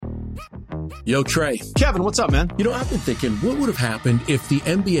Yo, Trey. Kevin, what's up, man? You know, I've been thinking, what would have happened if the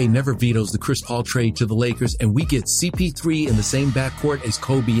NBA never vetoes the Chris Paul trade to the Lakers and we get CP3 in the same backcourt as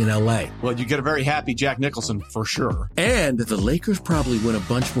Kobe in LA? Well, you get a very happy Jack Nicholson for sure. And the Lakers probably win a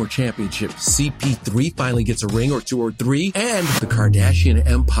bunch more championships. CP3 finally gets a ring or 2 or 3, and the Kardashian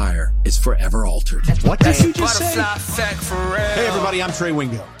empire is forever altered. What did you just say? Hey, everybody, I'm Trey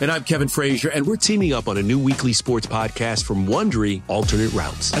Wingo. And I'm Kevin Frazier, and we're teaming up on a new weekly sports podcast from Wondery, Alternate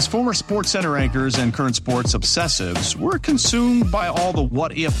Routes. As former SportsCenter anchors and current sports obsessives, we're consumed by all the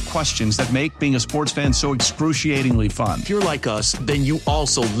what-if questions that make being a sports fan so excruciatingly fun. If you're like us, then you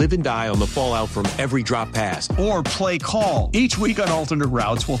also live and die on the fallout from every drop pass. Or play call. Each week on Alternate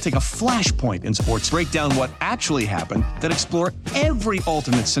Routes, we'll take a flashpoint in sports, break down what actually happened, then explore every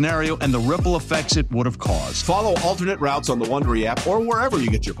alternate scenario and the ripple effects it would have caused. Follow Alternate Routes on the Wondery app or wherever you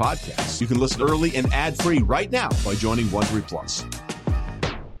get your podcasts. You can listen early and ad-free right now by joining Wondery Plus.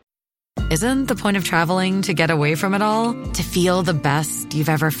 Isn't the point of traveling to get away from it all? To feel the best you've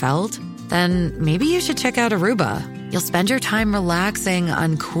ever felt? Then maybe you should check out Aruba. You'll spend your time relaxing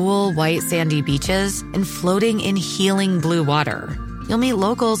on cool, white, sandy beaches and floating in healing blue water. You'll meet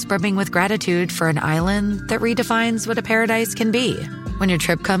locals brimming with gratitude for an island that redefines what a paradise can be. When your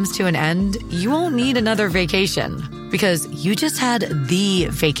trip comes to an end, you won't need another vacation because you just had the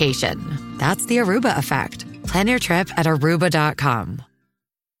vacation. That's the Aruba effect. Plan your trip at Aruba.com.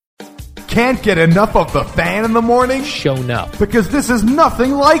 Can't get enough of the Fan in the morning? Shown up. Because this is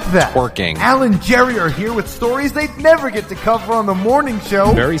nothing like that. Working. Al and Jerry are here with stories they'd never get to cover on the morning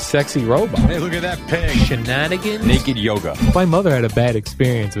show. Very sexy robot. Hey, look at that pig. Shenanigans. Naked yoga. My mother had a bad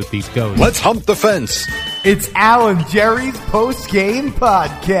experience with these ghosts. Let's hump the fence. It's Al and Jerry's post-game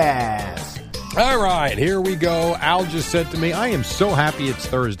podcast. All right, here we go. Al just said to me, I am so happy it's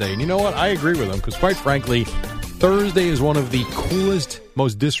Thursday. And you know what? I agree with him because, quite frankly, Thursday is one of the coolest,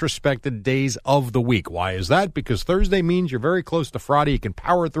 most disrespected days of the week. Why is that? Because Thursday means you're very close to Friday. You can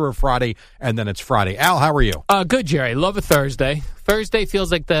power through a Friday, and then it's Friday. Al, how are you? Good, Jerry. Love a Thursday. Thursday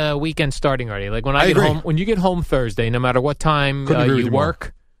feels like the weekend starting already. Like when I get agree. home, when you get home Thursday, no matter what time you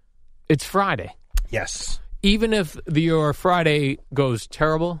work, it's Friday. Yes. Even if your Friday goes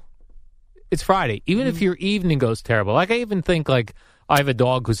terrible, it's Friday. Even if your evening goes terrible. Like I even think like I have a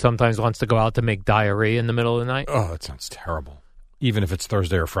dog who sometimes wants to go out to make diarrhea in the middle of the night. Oh, that sounds terrible. Even if it's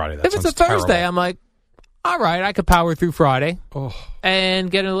Thursday or Friday, that if sounds it's a Thursday, terrible. I'm like, all right, I could power through Friday Oh. and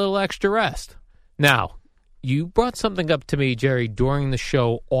get a little extra rest. Now, you brought something up to me, Jerry, during the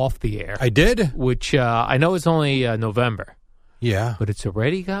show off the air. I did? Which I know is only November. Yeah. But it's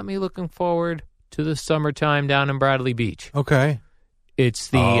already got me looking forward to the summertime down in Bradley Beach. Okay. It's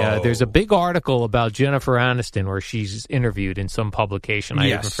there's a big article about Jennifer Aniston where she's interviewed in some publication. I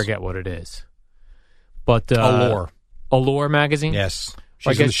even forget what it is. But Allure magazine? Yes.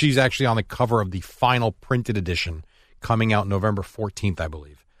 She's She's actually on the cover of the final printed edition coming out November 14th, I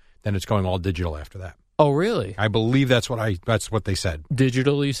believe. Then it's going all digital after that. Oh, really? I believe that's what they said.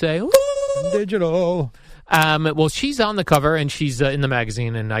 Digital, you say? Digital. Well, she's on the cover and she's in the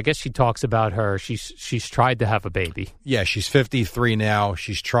magazine, and I guess she talks about her. She's tried to have a baby. Yeah, she's 53 now.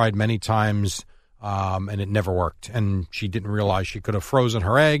 She's tried many times, and it never worked. And she didn't realize she could have frozen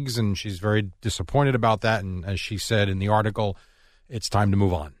her eggs, and she's very disappointed about that. And as she said in the article, it's time to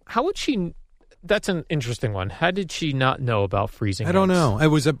move on. How would she? That's an interesting one. How did she not know about freezing? I don't eggs? know. It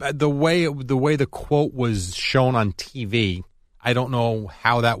was the way the quote was shown on TV. I don't know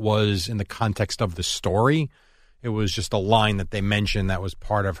how that was in the context of the story. It was just a line that they mentioned that was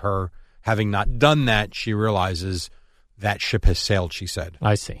part of her having not done that. She realizes that ship has sailed, she said.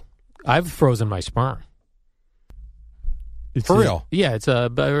 I see. I've frozen my sperm. For real? Yeah, it's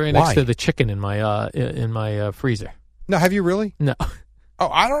right next to the chicken in my freezer. No, have you really? No. Oh,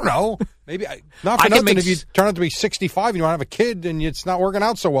 I don't know. Maybe not for nothing. If you turn out to be 65 and you want to have a kid and it's not working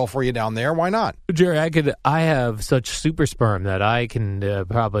out so well for you down there, why not? Jerry, I have such super sperm that I can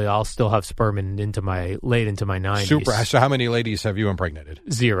I'll still have sperm into my 90s. Super. So how many ladies have you impregnated?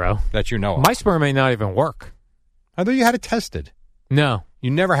 0. That you know of. My sperm may not even work. I thought you had it tested. No. You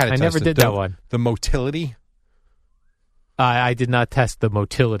never had it tested. I never did that one. The motility? I did not test the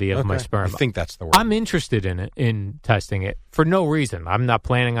motility of my sperm. I think that's the word. I'm interested in testing it for no reason. I'm not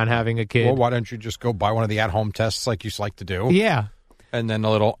planning on having a kid. Well, why don't you just go buy one of the at-home tests like you like to do? Yeah. And then a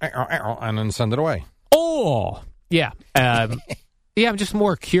little, and then send it away. Oh, yeah. Yeah, I'm just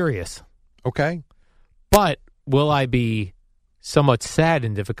more curious. Okay. But will I be somewhat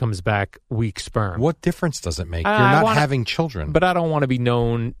saddened if it comes back weak sperm? What difference does it make? You're not having children. But I don't want to be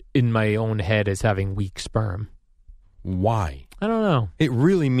known in my own head as having weak sperm. Why? I don't know. It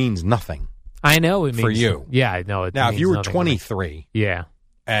really means nothing. I know it means for you. Yeah, I know it. Now, means if you were nothing 23, yeah,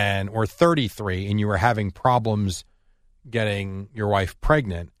 or 33 and you were having problems getting your wife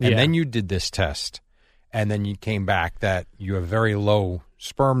pregnant, and then you did this test, and then you came back that you have very low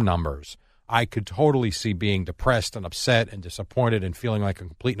sperm numbers, I could totally see being depressed and upset and disappointed and feeling like a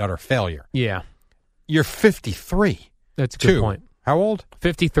complete and utter failure. Yeah. You're 53. That's a good point. How old?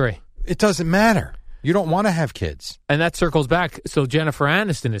 53. It doesn't matter. You don't want to have kids. And that circles back. So Jennifer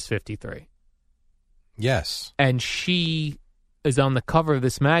Aniston is 53. Yes. And she is on the cover of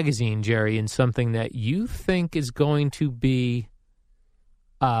this magazine, Jerry, in something that you think is going to be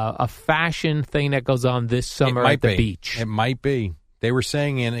a fashion thing that goes on this summer at the beach. It might be. They were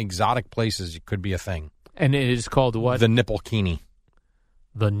saying in exotic places it could be a thing. And it is called what? The nipple-kini.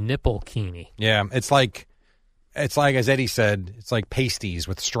 The nipple-kini. Yeah, it's like, as Eddie said, it's like pasties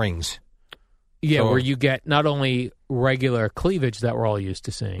with strings. Yeah, So- where you get not only regular cleavage that we're all used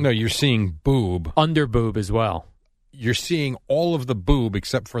to seeing. No, you're seeing boob. Under boob as well. You're seeing all of the boob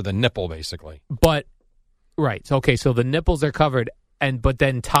except for the nipple, basically. But, right. Okay, so the nipples are covered, but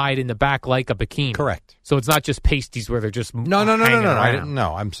then tied in the back like a bikini. Correct. So it's not just pasties where they're just No. hanging I around. didn't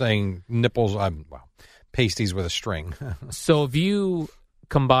know. I'm saying nipples, pasties with a string. So if you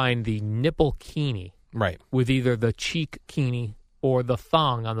combine the nipple-kini Right. with either the cheek-kini or the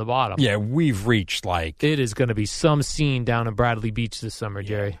thong on the bottom, Yeah, we've reached like... it is going to be some scene down in Bradley Beach this summer,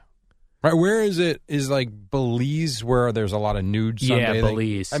 Jerry. Right, where is it? Is like Belize where there's a lot of nude sunbathing? Yeah,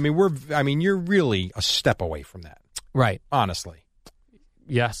 Belize. I mean, you're really a step away from that, Right. honestly.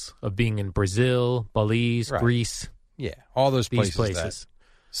 Yes, of being in Brazil, Belize, Right. Greece, Yeah, all those these places. places.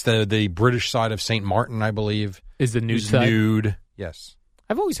 It's the British side of St. Martin, I believe. Is the nude is side? nude. Yes.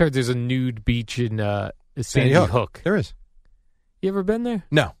 I've always heard there's a nude beach in Sandy Hook. There is. You ever been there?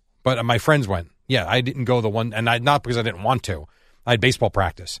 No, but my friends went. Yeah, I didn't go the one, and not because I didn't want to. I had baseball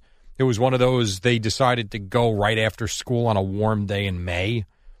practice. It was one of those, they decided to go right after school on a warm day in May.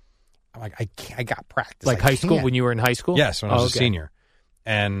 I'm like, I got practice. Like I high school, can't. when you were in high school? Yes, when I was Okay. a senior.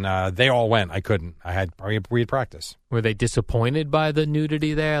 And they all went. I couldn't. We had practice. Were they disappointed by the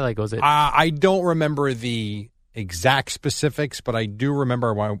nudity there? Like, was it? I don't remember the exact specifics, but I do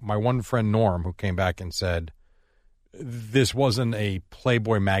remember my one friend Norm, who came back and said, this wasn't a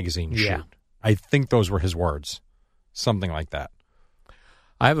Playboy magazine shoot. Yeah. I think those were his words. Something like that.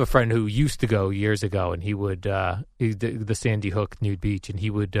 I have a friend who used to go years ago, and he would the Sandy Hook nude beach, and he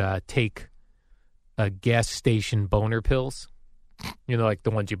would take gas station boner pills. You know, like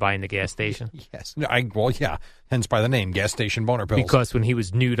the ones you buy in the gas station. Yes. No, yeah. Hence by the name, gas station boner pills. Because when he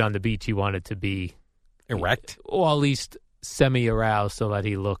was nude on the beach, he wanted to be erect. Well, at least semi-aroused, so that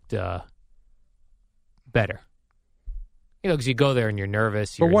he looked better. You know, because you go there and you're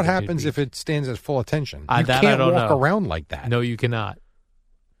nervous. But what happens if it stands at full attention? You That can't I don't walk know. around like that. No, you cannot.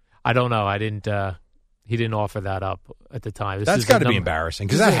 I don't know. I didn't. He didn't offer that up at the time. That's got to be embarrassing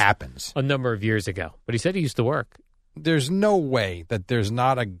because that happens. A number of years ago. But he said he used to work. There's no way that there's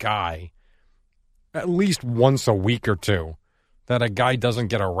not a guy, at least once a week or two, that a guy doesn't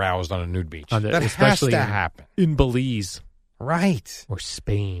get aroused on a nude beach. That especially has to happen. In Belize. Right. Or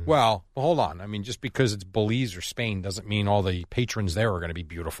Spain. Well, hold on. I mean, just because it's Belize or Spain doesn't mean all the patrons there are going to be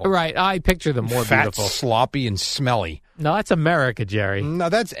beautiful. Right. I picture them more Fat, beautiful. sloppy, and smelly. No, that's America, Jerry. No,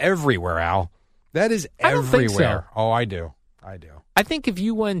 that's everywhere, Al. That is I don't everywhere. think so. Oh, I do. I think if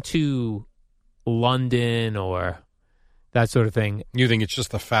you went to London or that sort of thing. You think it's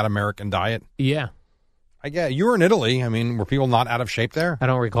just the fat American diet? Yeah. I get you were in Italy. I mean, were people not out of shape there? I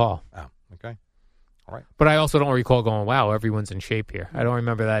don't recall. Oh, okay. All right. But I also don't recall going, wow, everyone's in shape here. I don't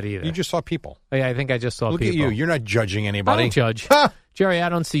remember that either. You just saw people. Yeah, I think I just saw Look people. at you. You're not judging I anybody. don't judge. Jerry, I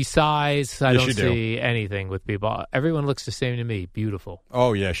don't see size. I Yes, don't you do. see anything with people. Everyone looks the same to me. Beautiful.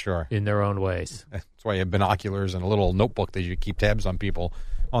 Oh, yeah, sure. In their own ways. That's why you have binoculars and a little notebook that you keep tabs on people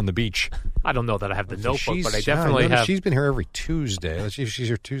on the beach. I don't know that I have the notebook, She's- but I I definitely noticed have. She's been here every Tuesday. Let's see if she's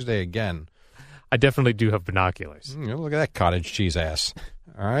here Tuesday again. I definitely do have binoculars. Look at that cottage cheese ass.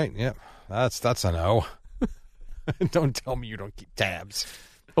 All right, yep. That's a no. Don't tell me you don't keep tabs.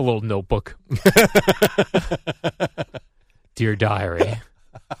 A little notebook. Dear diary,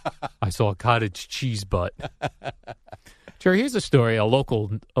 I saw a cottage cheese butt. Jerry, here's a story. A local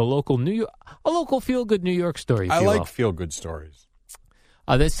feel good New York story. If I you like will. feel good stories.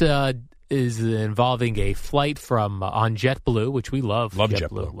 This is involving a flight from on JetBlue, which we love. Love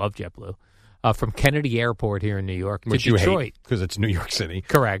JetBlue. Love JetBlue. From Kennedy Airport here in New York Which to you Detroit. hate because it's New York City.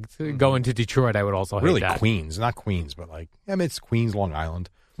 Correct. Going to Detroit, I would also hate Really that. Queens, not Queens, but it's Queens, Long Island.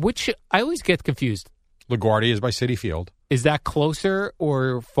 Which I always get confused. LaGuardia is by Citi Field. Is that closer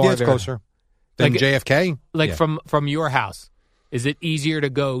or farther? Yeah, it's closer than Like- JFK. Like Yeah. from your house, is it easier to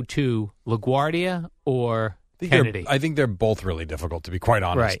go to LaGuardia or Kennedy. I think they're both really difficult, to be quite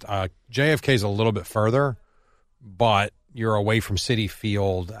honest. Right. JFK is a little bit further, but you're away from Citi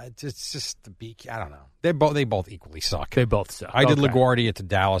Field. It's just the beak. I don't know. They both equally suck. They both suck. I did Okay. LaGuardia to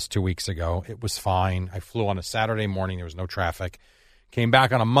Dallas 2 weeks ago. It was fine. I flew on a Saturday morning. There was no traffic. Came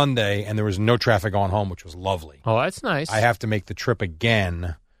back on a Monday, and there was no traffic going home, which was lovely. Oh, that's nice. I have to make the trip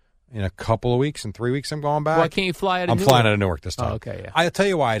again in a couple of weeks. In 3 weeks, I'm going back. Why can't you fly out of I'm Newark? flying out of Newark this time. Oh, okay, yeah. I'll tell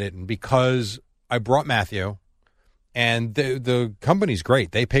you why I didn't. Because I brought Matthew, and the company's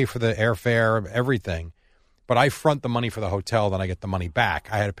great. They pay for the airfare, everything. But I front the money for the hotel, then I get the money back.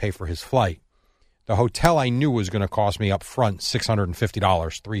 I had to pay for his flight. The hotel I knew was going to cost me up front $650,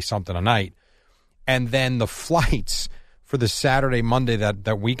 $3-something a night. And then the flights for the Saturday, Monday,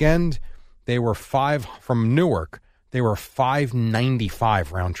 that weekend, they were from Newark. They were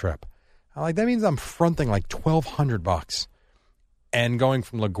 $595 round trip. I'm like, that means I'm fronting like $1,200. And going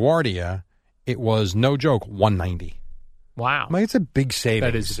from LaGuardia, it was no joke $190. Wow. I'm like, it's a big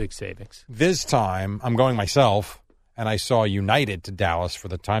savings. That is a big savings. This time, I'm going myself, and I saw United to Dallas for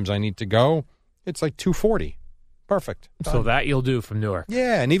the times I need to go. It's like $240. Perfect. So Done. that you'll do from Newark.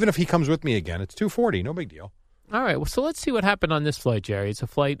 Yeah, and even if he comes with me again, it's $240. No big deal. All right. Well, so let's see what happened on this flight, Jerry. It's a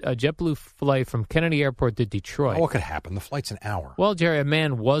JetBlue flight from Kennedy Airport to Detroit. Oh, what could happen? The flight's an hour. Well, Jerry, a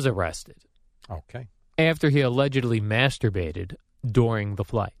man was arrested Okay. after he allegedly masturbated during the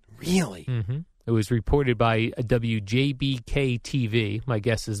flight. Really? Mm-hmm. It was reported by WJBK TV. My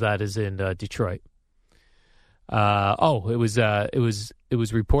guess is that is in Detroit. It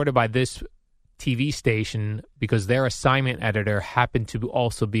was reported by this TV station because their assignment editor happened to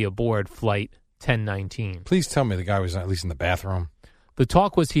also be aboard flight 1019. Please tell me the guy was at least in the bathroom. The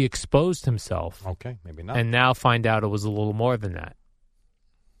talk was he exposed himself, Okay, maybe not. and now find out it was a little more than that.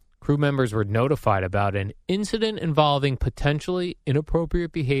 Crew members were notified about an incident involving potentially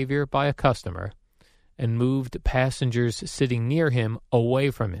inappropriate behavior by a customer and moved passengers sitting near him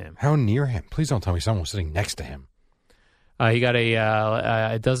away from him. How near him? Please don't tell me someone was sitting next to him. He got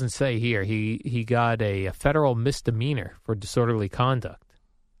it doesn't say here, he got a federal misdemeanor for disorderly conduct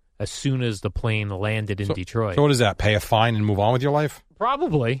as soon as the plane landed in Detroit. So what is that? Pay a fine and move on with your life?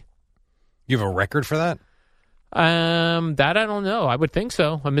 Probably. You have a record for that? That I don't know. I would think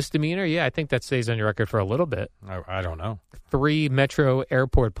so. A misdemeanor? Yeah, I think that stays on your record for a little bit. I don't know. 3 Metro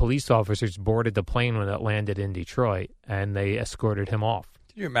Airport police officers boarded the plane when it landed in Detroit, and they escorted him off.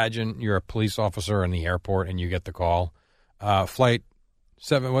 Can you imagine you're a police officer in the airport and you get the call? Flight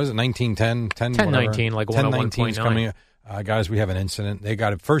 7, what is it, 1910? 1019, like 1019 is 101.9. coming. Guys, we have an incident. They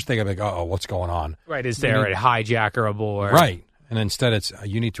got it. First, they got to be like, what's going on? Right, is there a hijacker aboard? Right. And instead, it's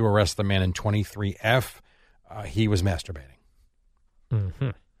you need to arrest the man in 23F. He was masturbating. Mm-hmm.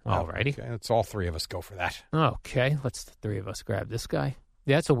 All righty. Okay, let's all 3 of us go for that. Okay, let's the 3 of us grab this guy.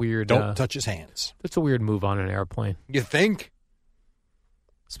 Yeah, that's a weird... Don't touch his hands. That's a weird move on an airplane. You think?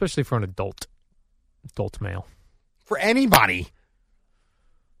 Especially for an adult male. For anybody.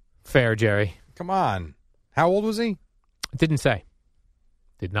 Fair, Jerry. Come on. How old was he? Didn't say.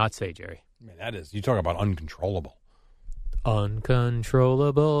 Did not say, Jerry. I mean, that is, you talk about uncontrollable.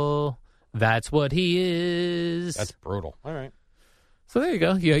 Uncontrollable. That's what he is. That's brutal. All right. So there you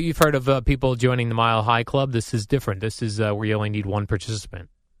go. Yeah, you've heard of people joining the Mile High Club. This is different. This is where you only need one participant,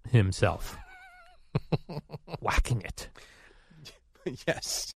 himself. Whacking it.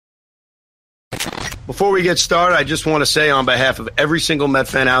 Yes. Before we get started, I just want to say on behalf of every single Met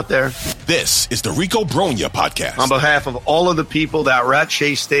fan out there, this is the Rico Bronya podcast. on behalf of all of the people that were at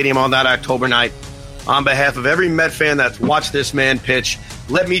Chase Stadium on that October night, on behalf of every Met fan that's watched this man pitch,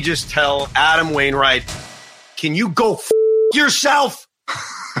 let me just tell Adam Wainwright, can you go yourself?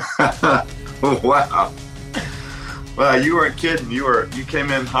 Wow. Wow, you weren't kidding. You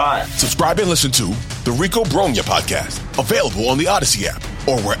came in hot. Subscribe and listen to the Rico Bronya podcast, available on the Odyssey app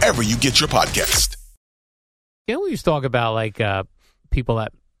or wherever you get your podcast. You know, we used to talk about like people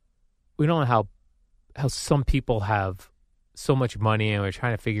that we don't know how some people have so much money, and we're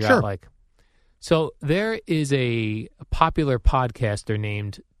trying to figure out like. So there is a popular podcaster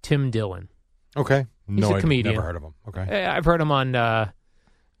named Tim Dillon. Okay. He's a comedian. Never heard of him. Okay. I've heard him on.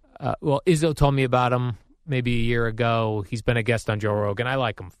 Izzo told me about him maybe a year ago. He's been a guest on Joe Rogan. I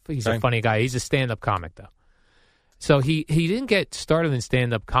like him. He's a funny guy. He's a stand-up comic though. So he didn't get started in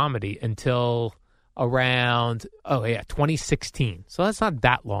stand-up comedy until around 2016. So that's not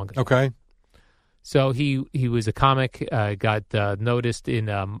that long ago. Okay. So he was a comic, got noticed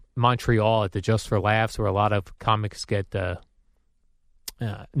in Montreal at the Just for Laughs, where a lot of comics get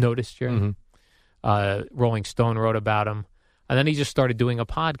noticed. Jerry. Mm-hmm. Rolling Stone wrote about him, and then he just started doing a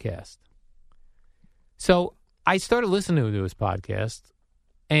podcast. So I started listening to his podcast,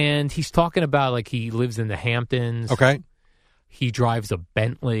 And he's talking about, like, he lives in the Hamptons. Okay. He drives a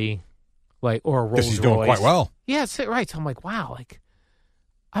Bentley, like, or a Rolls Royce. Because he's doing quite well. Yeah, right. So I'm like, wow, like,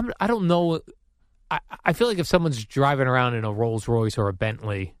 I don't know. I feel like if someone's driving around in a Rolls Royce or a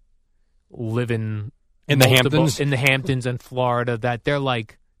Bentley, living in the Hamptons, and Florida, that they're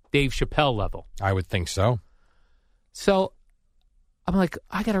like Dave Chappelle level. I would think so. So I'm like,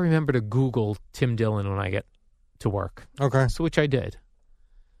 I got to remember to Google Tim Dillon when I get to work. Okay. So which I did.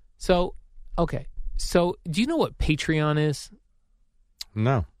 So, okay. So do you know what Patreon is?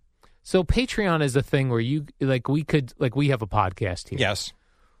 No. So Patreon is a thing where you, like, we have a podcast here. Yes.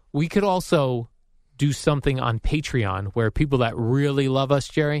 We could also do something on Patreon where people that really love us,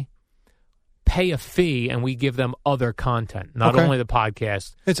 Jerry, pay a fee and we give them other content, not only the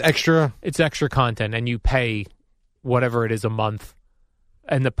podcast. It's extra content, and you pay whatever it is a month,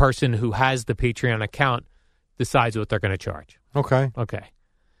 and the person who has the Patreon account decides what they're going to charge. Okay.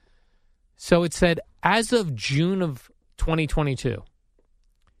 So it said, as of June of 2022,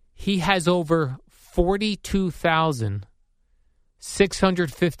 he has over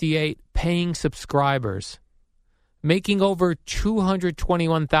 42,658 paying subscribers, making over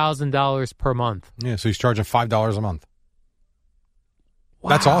 $221,000 per month. Yeah, so he's charging $5 a month. Wow.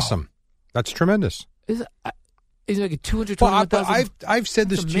 That's awesome. That's tremendous. Is it like a $221,000? I've said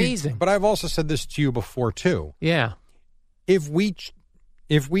this to amazing. you, but I've also said this to you before too. Yeah. If we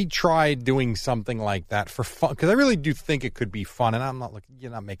tried doing something like that for fun, because I really do think it could be fun, and I'm not looking.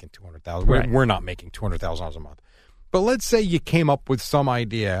 You're not making $200,000. Right. We're not making $200,000 a month. But let's say you came up with some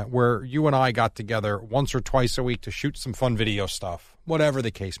idea where you and I got together once or twice a week to shoot some fun video stuff, whatever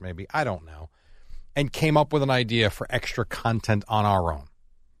the case may be. I don't know, and came up with an idea for extra content on our own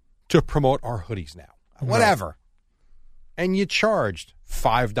to promote our hoodies now, whatever. Right. And you charged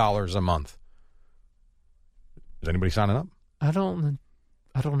 $5 a month. Is anybody signing up? I don't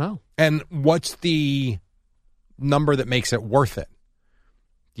know. And what's the number that makes it worth it?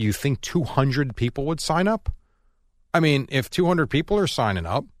 Do you think 200 people would sign up? I mean, if 200 people are signing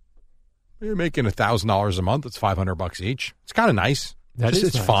up, you're making $1,000 a month. It's $500 each. It's kind of nice.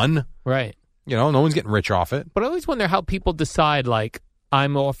 It's nice. Fun. Right. You know, no one's getting rich off it. But I always wonder how people decide, like,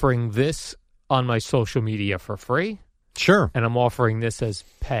 I'm offering this on my social media for free. Sure. And I'm offering this as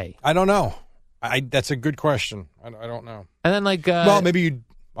pay. I don't know. That's a good question. I don't know. And then, like... well, maybe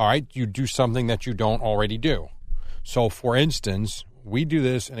you do something that you don't already do. So, for instance, we do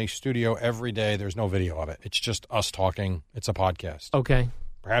this in a studio every day. There's no video of it. It's just us talking. It's a podcast. Okay.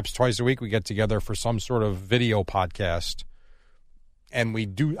 Perhaps twice a week we get together for some sort of video podcast. And we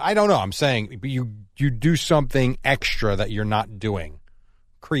do... I don't know. I'm saying you do something extra that you're not doing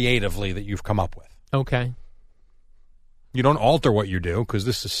creatively that you've come up with. Okay. You don't alter what you do because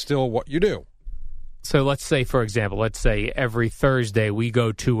this is still what you do. So let's say, for example, every Thursday we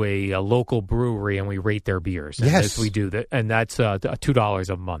go to a local brewery and we rate their beers. And yes. We do that. And that's $2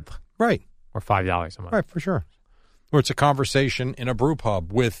 a month. Right. Or $5 a month. Right, for sure. Or it's a conversation in a brew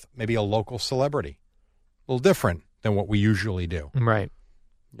pub with maybe a local celebrity. A little different than what we usually do. Right.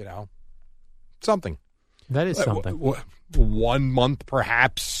 You know, something. That is something. 1 month,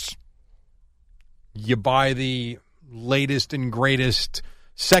 perhaps, you buy the latest and greatest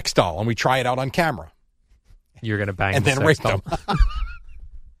sex doll, and we try it out on camera. You're going to bang and the then sex rate doll. them.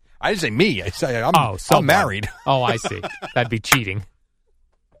 I didn't say me. I say I'm married. Oh, I see. That'd be cheating.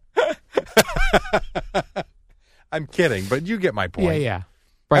 I'm kidding, but you get my point. Yeah.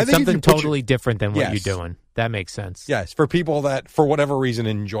 Right, something totally different than what you're doing. That makes sense. Yes, for people that, for whatever reason,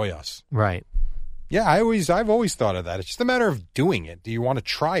 enjoy us. Right. Yeah, I've always thought of that. It's just a matter of doing it. Do you want to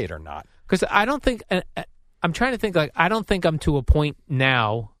try it or not? Because I don't think... I'm trying to think, like, I don't think I'm to a point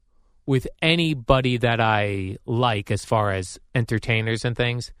now with anybody that I like as far as entertainers and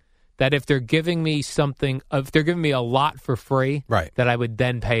things, that if they're giving me something, if they're giving me a lot for free, right, that I would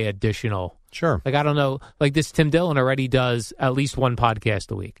then pay additional. Sure. Like, I don't know, like this Tim Dillon already does at least one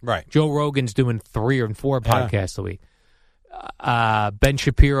podcast a week. Right. Joe Rogan's doing 3 or 4 podcasts a week. Ben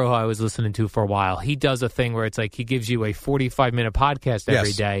Shapiro, who I was listening to for a while, he does a thing where it's like he gives you a 45-minute podcast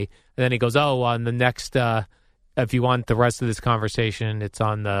every day, and then he goes, on the next, if you want the rest of this conversation, it's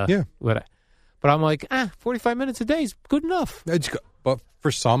on the... But I'm like, 45 minutes a day is good enough. It's good. But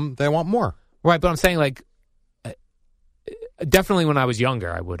for some, they want more. Right, but I'm saying, like, definitely when I was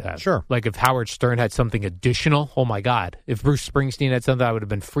younger, I would have. Sure. Like, if Howard Stern had something additional, oh, my God. If Bruce Springsteen had something, I would have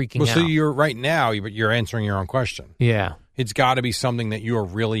been freaking out. So you're right now, you're answering your own question. Yeah. It's got to be something that you are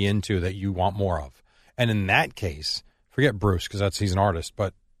really into that you want more of. And in that case, forget Bruce, because he's an artist,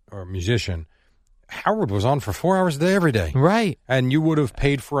 or a musician. Howard was on for 4 hours a day every day. Right. And you would have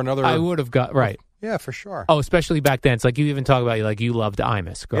paid for another... I would have got... Right. Yeah, for sure. Oh, especially back then. It's like you even talk about like you loved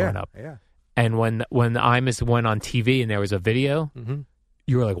Imus growing up. Yeah. And when Imus went on TV and there was a video,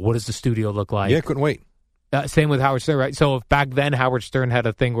 you were like, what does the studio look like? Yeah, couldn't wait. Same with Howard Stern, right? So if back then Howard Stern had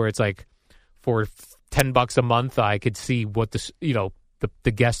a thing where it's like for $10 a month, I could see what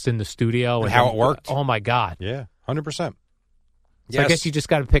the guests in the studio and how it worked. Oh my God. Yeah, 100%. So I guess you just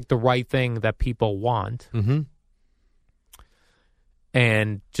got to pick the right thing that people want. Mm-hmm.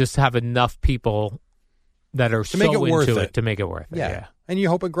 And just have enough people that are to make it worth into it to make it worth it. Yeah. And you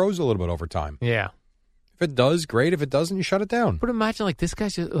hope it grows a little bit over time. Yeah. If it does, great. If it doesn't, you shut it down. But imagine like this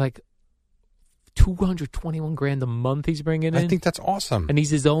guy's just like $221,000 a month he's bringing in. I think that's awesome. And he's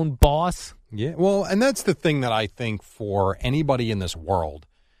his own boss. Yeah. Well, and that's the thing that I think for anybody in this world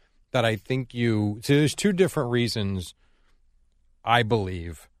that I think so there's two different reasons I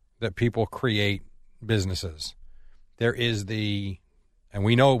believe that people create businesses. There is and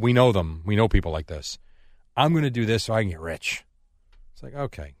we know them. We know people like this. I'm going to do this so I can get rich. It's like,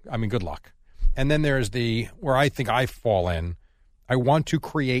 okay. I mean, good luck. And then there's where I think I fall in. I want to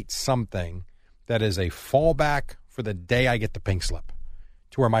create something that is a fallback for the day I get the pink slip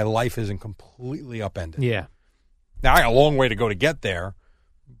to where my life isn't completely upended. Yeah. Now, I got a long way to go to get there,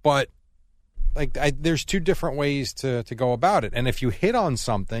 but there's two different ways to go about it. And if you hit on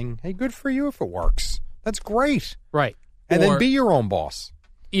something, hey, good for you if it works. That's great. Right. And then be your own boss.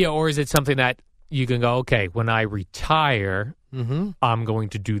 Yeah, or is it something that you can go, okay, when I retire, I'm going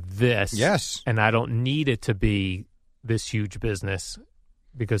to do this. Yes. And I don't need it to be this huge business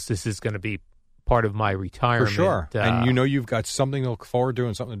because this is going to be part of my retirement. For sure. And you've got something to look forward to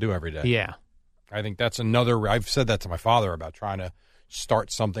and something to do every day. Yeah. I think that's I've said that to my father about trying to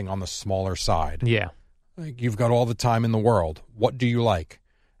start something on the smaller side. Yeah. Like, you've got all the time in the world. What do you like?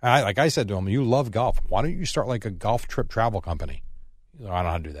 Like I said to him, you love golf. Why don't you start like a golf trip travel company? I don't know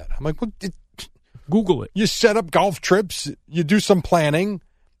how to do that. I'm like, well, Google it. You set up golf trips, you do some planning,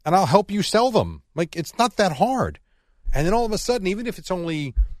 and I'll help you sell them. Like, it's not that hard. And then all of a sudden, even if it's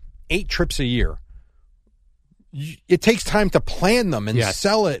only 8 trips a year, it takes time to plan them and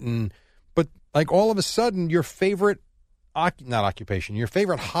sell it. But like all of a sudden, your favorite, your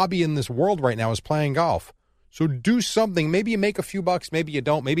favorite hobby in this world right now is playing golf. So do something. Maybe you make a few bucks. Maybe you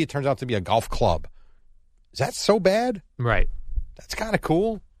don't. Maybe it turns out to be a golf club. Is that so bad? Right. That's kind of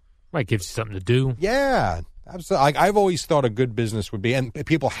cool. Right. Gives you something to do. Yeah. Absolutely. I've always thought a good business would be, and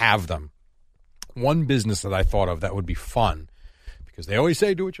people have them. One business that I thought of that would be fun, because they always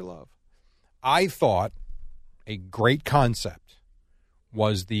say do what you love. I thought a great concept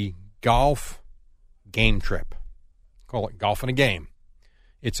was the golf game trip. Call it Golf and a Game.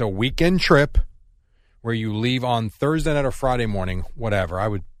 It's a weekend trip where you leave on Thursday night or Friday morning,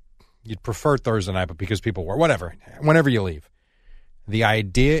 whatever. You'd prefer Thursday night, but because people work, whatever, whenever you leave. The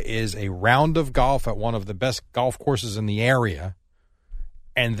idea is a round of golf at one of the best golf courses in the area,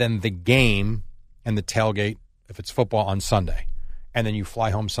 and then the game and the tailgate, if it's football, on Sunday. And then you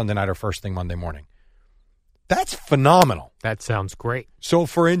fly home Sunday night or first thing Monday morning. That's phenomenal. That sounds great. So,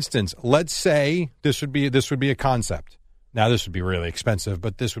 for instance, let's say this would be a concept. Now, this would be really expensive,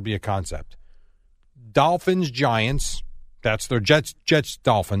 but this would be a concept. Dolphins, Giants, that's their Jets,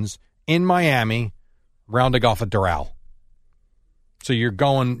 Dolphins, in Miami, round of golf at Doral. So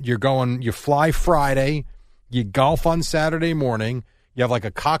you fly Friday, you golf on Saturday morning, you have like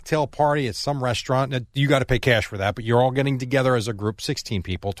a cocktail party at some restaurant. You got to pay cash for that, but you're all getting together as a group, 16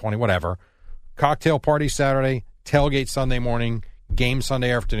 people, 20, whatever. Cocktail party Saturday, tailgate Sunday morning, game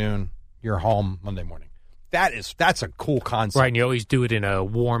Sunday afternoon, you're home Monday morning. That's a cool concept. Right, and you always do it in a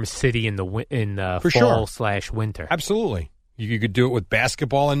warm city in fall/winter. Absolutely. You could do it with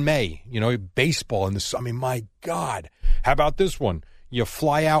basketball in May, baseball in the summer. I mean, my God. How about this one? You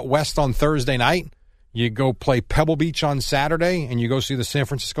fly out west on Thursday night, you go play Pebble Beach on Saturday, and you go see the San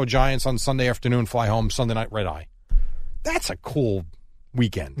Francisco Giants on Sunday afternoon, fly home Sunday night, red eye. That's a cool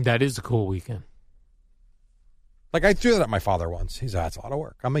weekend. That is a cool weekend. Like, I threw that at my father once. He's like, that's a lot of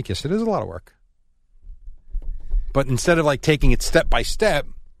work. I'm like, yes, it is a lot of work. But instead of like taking it step by step,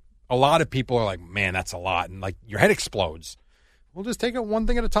 a lot of people are like, man, that's a lot. And like your head explodes. We'll just take it one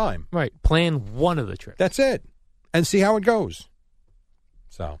thing at a time. Right. Plan one of the trips. That's it. And see how it goes.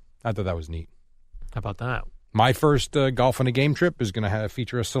 So I thought that was neat. How about that? My first Golf and a Game trip is going to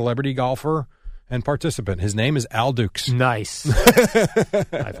feature a celebrity golfer and participant. His name is Al Dukes. Nice. I,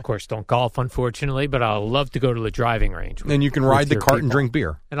 of course, don't golf, unfortunately, but I'll love to go to the driving range. And you can ride the cart and drink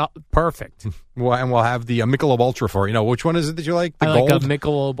beer. And perfect. We'll have the Michelob Ultra for you. Which one is it that you like? The I gold? like a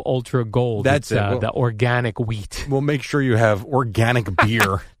Michelob Ultra Gold. That's it. The organic wheat. We'll make sure you have organic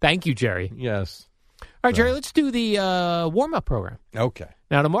beer. Thank you, Jerry. Yes. All right, Jerry, let's do the warm-up program. Okay.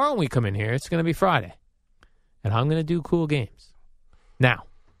 Now, tomorrow when we come in here, it's going to be Friday, and I'm going to do cool games. Now,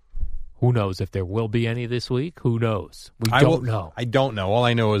 who knows if there will be any this week? Who knows? We don't know. I don't know. All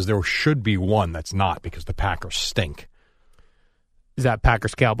I know is there should be one that's not because the Packers stink. Is that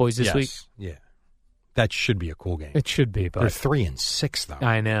Packers-Cowboys this week? Yeah. That should be a cool game. It should be, but they're 3-6, though.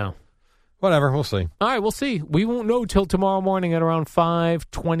 I know. Whatever, we'll see. All right, we'll see. We won't know till tomorrow morning at around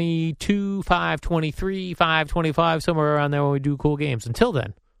 5:22, 5:23, 5:25, somewhere around there when we do cool games. Until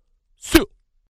then, see you.